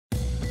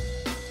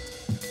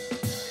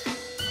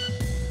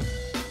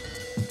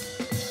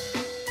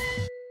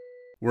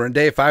We're in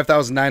day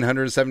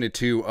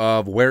 5,972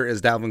 of where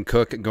is Dalvin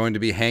Cook going to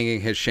be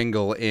hanging his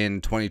shingle in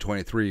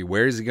 2023?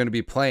 Where is he going to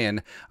be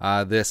playing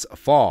this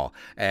fall?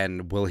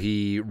 And will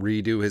he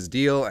redo his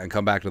deal and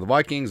come back to the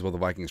Vikings? Will the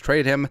Vikings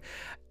trade him?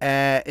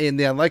 In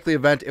the unlikely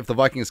event, if the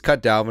Vikings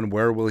cut Dalvin,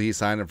 where will he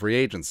sign in free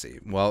agency?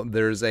 Well,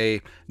 there's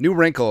a new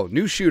wrinkle,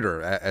 new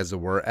shooter, as it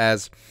were,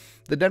 as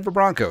the Denver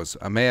Broncos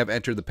may have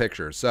entered the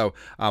picture. So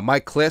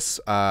Mike Kliss,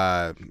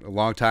 a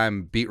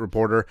longtime beat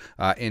reporter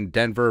in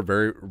Denver,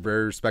 very,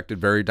 very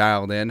respected, very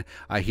dialed in.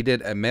 He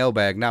did a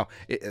mailbag. Now,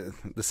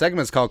 the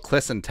segment is called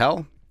Kliss and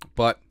Tell,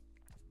 but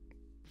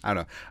I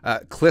don't know.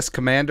 Kliss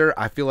Commander,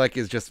 I feel like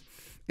is just,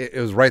 it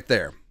was right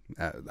there.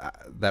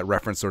 That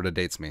reference sort of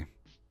dates me.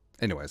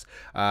 Anyways,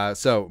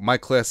 so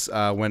Mike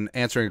Kliss, when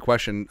answering a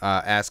question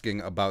asking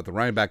about the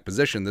running back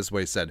position, this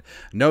way said,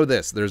 "Know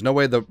this, there's no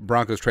way the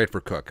Broncos trade for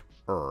Cook.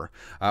 Or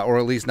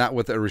at least not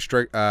with a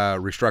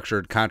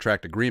restructured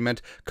contract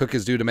agreement. Cook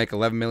is due to make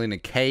 $11 million in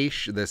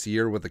cash this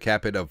year with a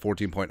cap hit of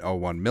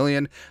 $14.01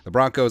 million. The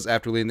Broncos,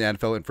 after leading the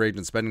NFL in free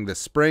agent spending this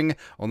spring,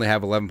 only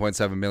have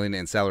 $11.7 million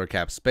in salary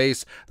cap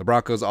space. The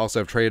Broncos also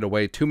have traded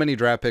away too many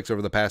draft picks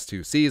over the past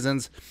 2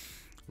 seasons.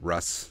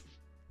 Russ.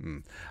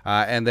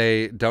 And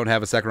they don't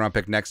have a second-round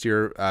pick next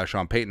year,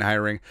 Sean Payton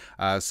hiring,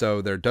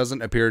 so there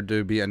doesn't appear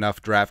to be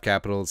enough draft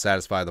capital to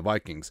satisfy the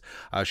Vikings.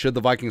 Should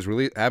the Vikings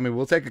release, I mean,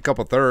 we'll take a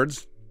couple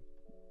thirds,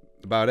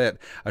 about it.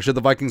 Should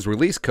the Vikings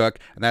release Cook,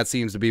 and that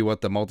seems to be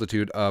what the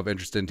multitude of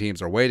interested teams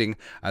are waiting,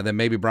 then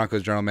maybe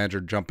Broncos general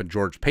manager jumping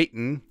George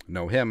Payton,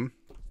 know him,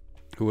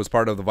 who was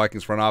part of the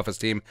Vikings front office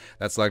team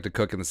that selected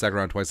Cook in the second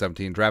round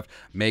 2017 draft,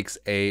 makes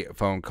a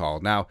phone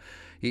call. Now,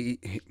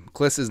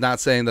 Kliss is not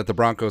saying that the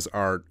Broncos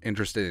are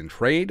interested in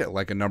trade,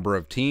 like a number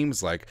of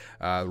teams, like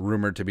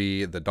rumored to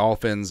be the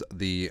Dolphins,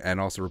 and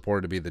also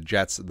reported to be the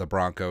Jets, the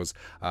Broncos,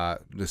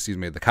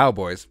 the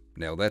Cowboys,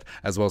 nailed it,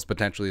 as well as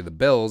potentially the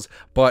Bills.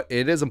 But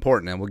it is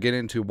important, and we'll get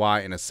into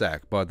why in a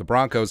sec. But the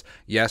Broncos,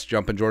 yes,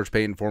 jumping George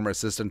Payton, former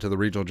assistant to the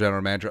regional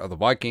general manager of the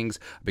Vikings,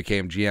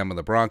 became GM of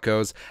the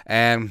Broncos,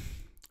 and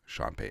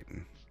Sean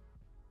Payton.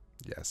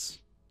 Yes,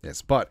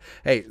 but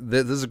hey,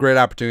 this is a great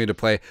opportunity to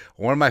play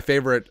one of my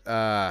favorite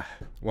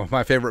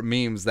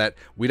memes that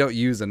we don't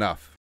use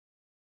enough.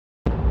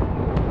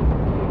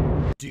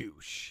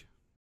 Douche.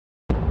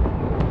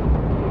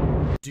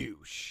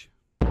 Douche.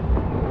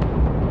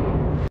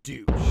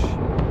 Douche.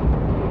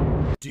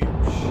 Douche.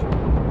 Douche.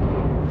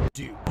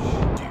 Douche.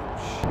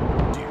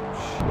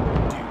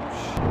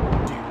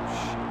 Douche.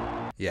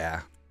 Yeah.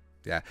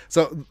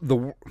 So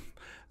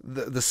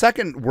the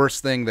second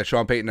worst thing that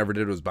Sean Payton ever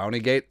did was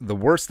Bountygate. The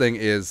worst thing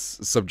is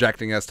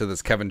subjecting us to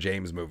this Kevin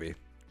James movie.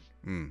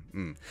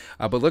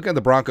 But look at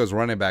the Broncos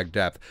running back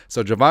depth.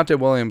 So Javonte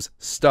Williams,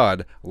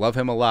 stud, love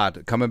him a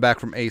lot. Coming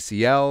back from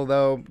ACL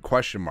though,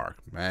 question mark.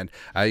 And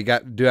you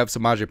do have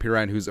Samaje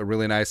Perine, who's a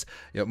really nice,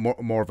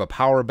 more of a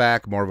power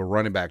back, more of a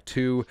running back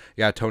too.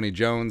 You got Tony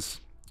Jones.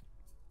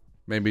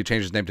 Maybe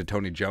change his name to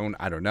Tony Jones.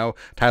 I don't know.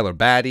 Tyler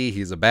Batty,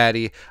 he's a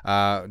baddie.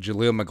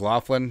 Jaleel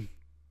McLaughlin,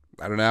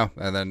 I don't know.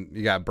 And then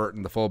you got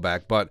Burton, the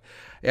fullback. But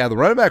yeah, the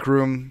running back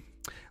room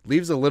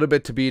leaves a little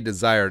bit to be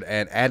desired.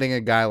 And adding a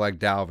guy like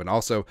Dalvin.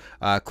 Also,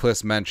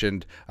 Kliss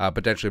mentioned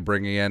potentially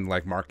bringing in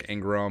like Mark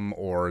Ingram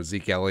or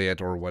Zeke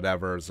Elliott or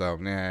whatever. So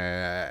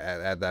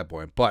at that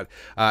point. But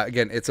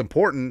again, it's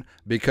important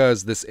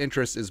because this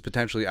interest is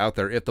potentially out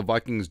there if the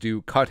Vikings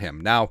do cut him.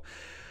 Now,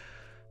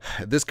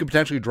 this could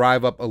potentially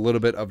drive up a little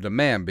bit of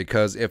demand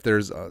because if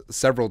there's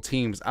several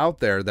teams out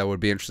there that would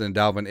be interested in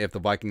Dalvin, if the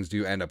Vikings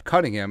do end up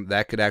cutting him,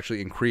 that could actually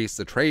increase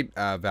the trade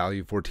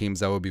value for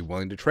teams that would be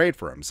willing to trade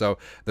for him. So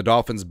the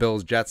Dolphins,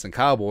 Bills, Jets, and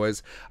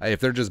Cowboys, if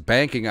they're just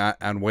banking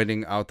on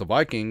waiting out the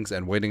Vikings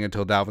and waiting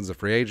until Dalvin's a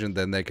free agent,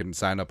 then they can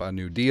sign up a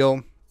new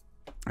deal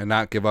and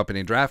not give up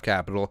any draft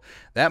capital.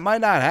 That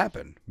might not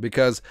happen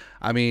because,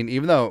 I mean,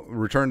 even though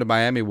return to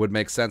Miami would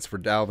make sense for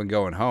Dalvin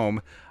going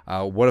home,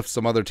 what if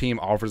some other team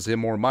offers him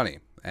more money?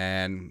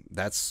 And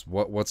that's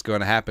what's going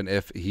to happen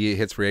if he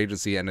hits free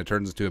agency and it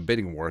turns into a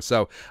bidding war.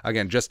 So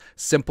again, just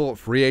simple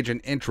free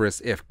agent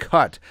interest, if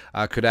cut,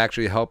 could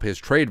actually help his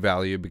trade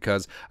value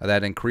because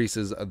that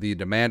increases the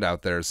demand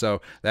out there.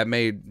 So that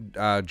may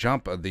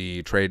jump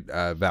the trade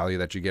value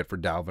that you get for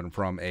Dalvin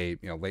from a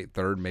late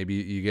third. Maybe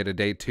you get a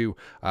day 2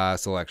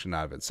 selection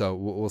out of it. So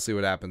we'll see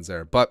what happens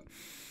there. But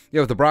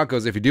with the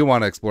Broncos, if you do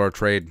want to explore a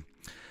trade,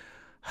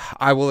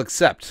 I will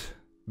accept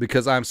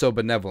because I'm so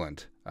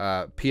benevolent.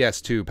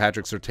 PS2,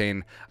 Patrick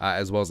Surtain,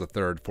 as well as a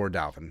third for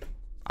Dalvin.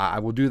 I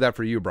will do that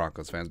for you,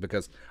 Broncos fans,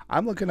 because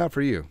I'm looking out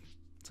for you.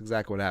 That's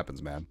exactly what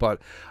happens, man.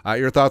 But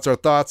your thoughts are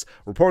thoughts.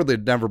 Reportedly, the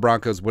Denver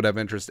Broncos would have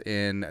interest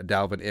in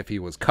Dalvin if he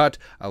was cut.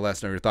 Let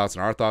us know your thoughts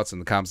and our thoughts in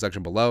the comment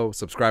section below.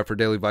 Subscribe for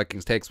daily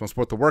Vikings takes. Want to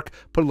support the work?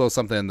 Put a little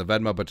something in the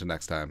Venmo. But until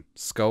next time,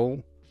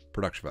 Skull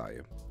Production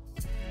Value.